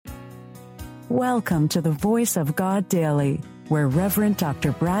Welcome to the Voice of God Daily, where Reverend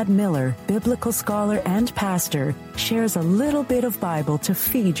Dr. Brad Miller, biblical scholar and pastor, shares a little bit of Bible to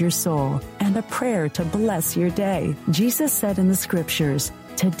feed your soul and a prayer to bless your day. Jesus said in the scriptures,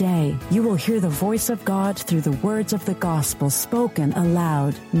 "Today you will hear the voice of God through the words of the gospel spoken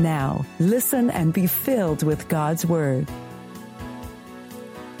aloud." Now, listen and be filled with God's word.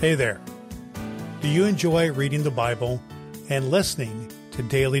 Hey there. Do you enjoy reading the Bible and listening to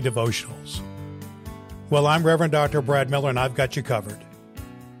daily devotionals? Well, I'm Reverend Dr. Brad Miller, and I've got you covered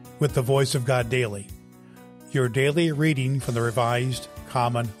with the Voice of God Daily, your daily reading from the Revised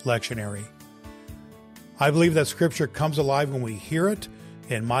Common Lectionary. I believe that Scripture comes alive when we hear it,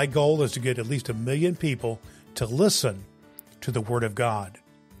 and my goal is to get at least 1 million people to listen to the Word of God.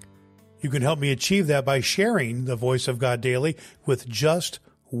 You can help me achieve that by sharing the Voice of God Daily with just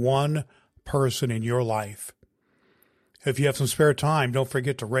one person in your life. If you have some spare time, don't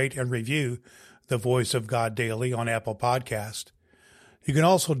forget to rate and review the Voice of God Daily on Apple Podcast. You can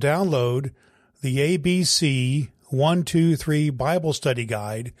also download the ABC 123 Bible Study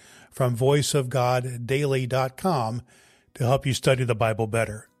Guide from voiceofgoddaily.com to help you study the Bible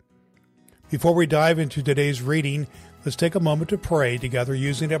better. Before we dive into today's reading, let's take a moment to pray together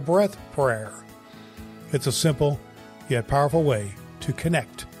using a breath prayer. It's a simple yet powerful way to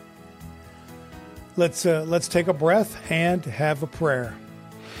connect. Let's take a breath and have a prayer.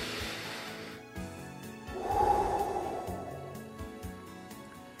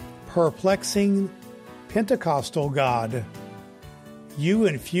 Perplexing Pentecostal God, you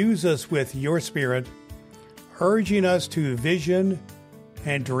infuse us with your Spirit, urging us to vision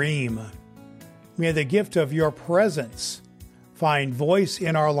and dream. May the gift of your presence find voice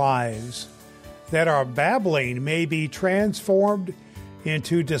in our lives, that our babbling may be transformed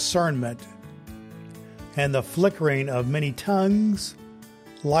into discernment, and the flickering of many tongues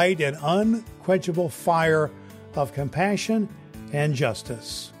light an unquenchable fire of compassion and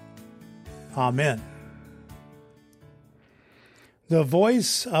justice. Amen. The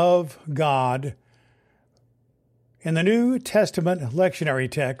voice of God in the New Testament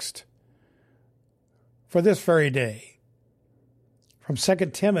lectionary text for this very day, from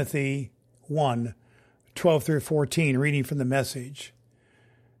 2 Timothy 1, 12 through 14, reading from the Message.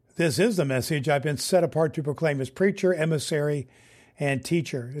 This is the message I've been set apart to proclaim as preacher, emissary, and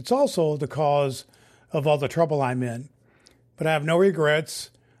teacher. It's also the cause of all the trouble I'm in. But I have no regrets.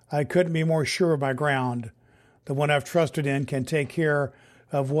 I couldn't be more sure of my ground. The one I've trusted in can take care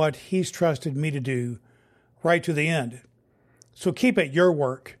of what he's trusted me to do right to the end. So keep at your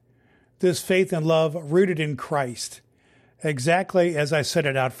work, this faith and love rooted in Christ, exactly as I set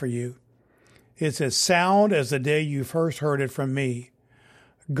it out for you. It's as sound as the day you first heard it from me.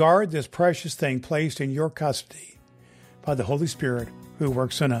 Guard this precious thing placed in your custody by the Holy Spirit who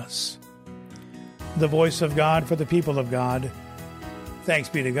works in us. The voice of God for the people of God. Thanks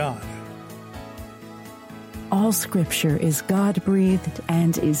be to God. All Scripture is God-breathed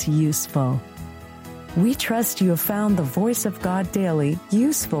and is useful. We trust you have found the Voice of God Daily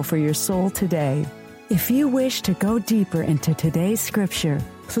useful for your soul today. If you wish to go deeper into today's Scripture,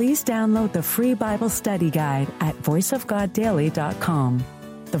 please download the free Bible study guide at voiceofgoddaily.com.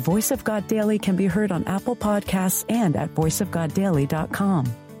 The Voice of God Daily can be heard on Apple Podcasts and at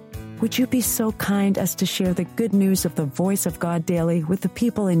voiceofgoddaily.com. Would you be so kind as to share the good news of the Voice of God Daily with the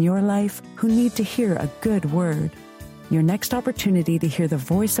people in your life who need to hear a good word? Your next opportunity to hear the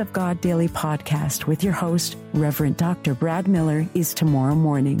Voice of God Daily podcast with your host, Reverend Dr. Brad Miller, is tomorrow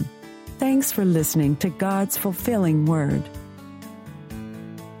morning. Thanks for listening to God's fulfilling word.